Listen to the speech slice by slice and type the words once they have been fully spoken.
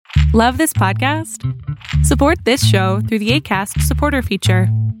Love this podcast? Support this show through the Acast supporter feature.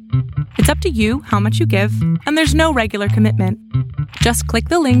 It's up to you how much you give, and there's no regular commitment. Just click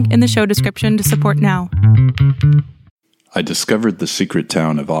the link in the show description to support now. I discovered the secret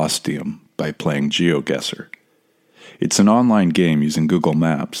town of Ostium by playing GeoGuessr. It's an online game using Google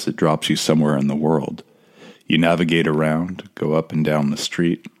Maps that drops you somewhere in the world. You navigate around, go up and down the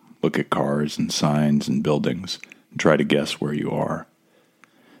street, look at cars and signs and buildings, and try to guess where you are.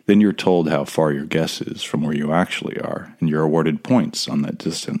 Then you're told how far your guess is from where you actually are, and you're awarded points on that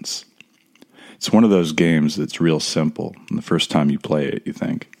distance. It's one of those games that's real simple, and the first time you play it, you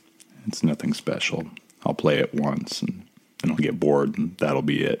think, it's nothing special. I'll play it once, and then I'll get bored, and that'll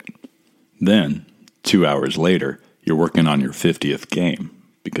be it. Then, 2 hours later, you're working on your 50th game,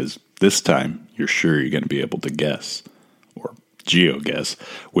 because this time, you're sure you're going to be able to guess, or geo-guess,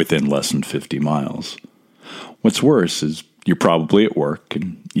 within less than 50 miles. What's worse is you're probably at work,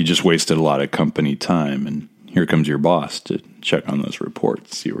 and you just wasted a lot of company time, and here comes your boss to check on those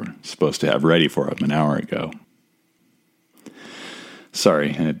reports you were supposed to have ready for him an hour ago.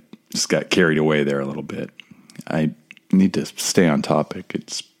 Sorry, I just got carried away there a little bit. I need to stay on topic.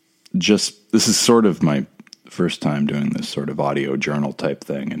 This is sort of my first time doing this sort of audio journal type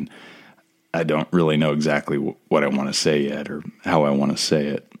thing, and I don't really know exactly what I want to say yet or how I want to say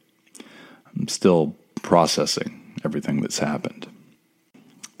it. I'm still processing everything that's happened.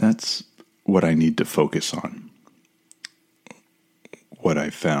 That's what I need to focus on. What I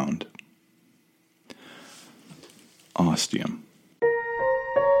found. Ostium.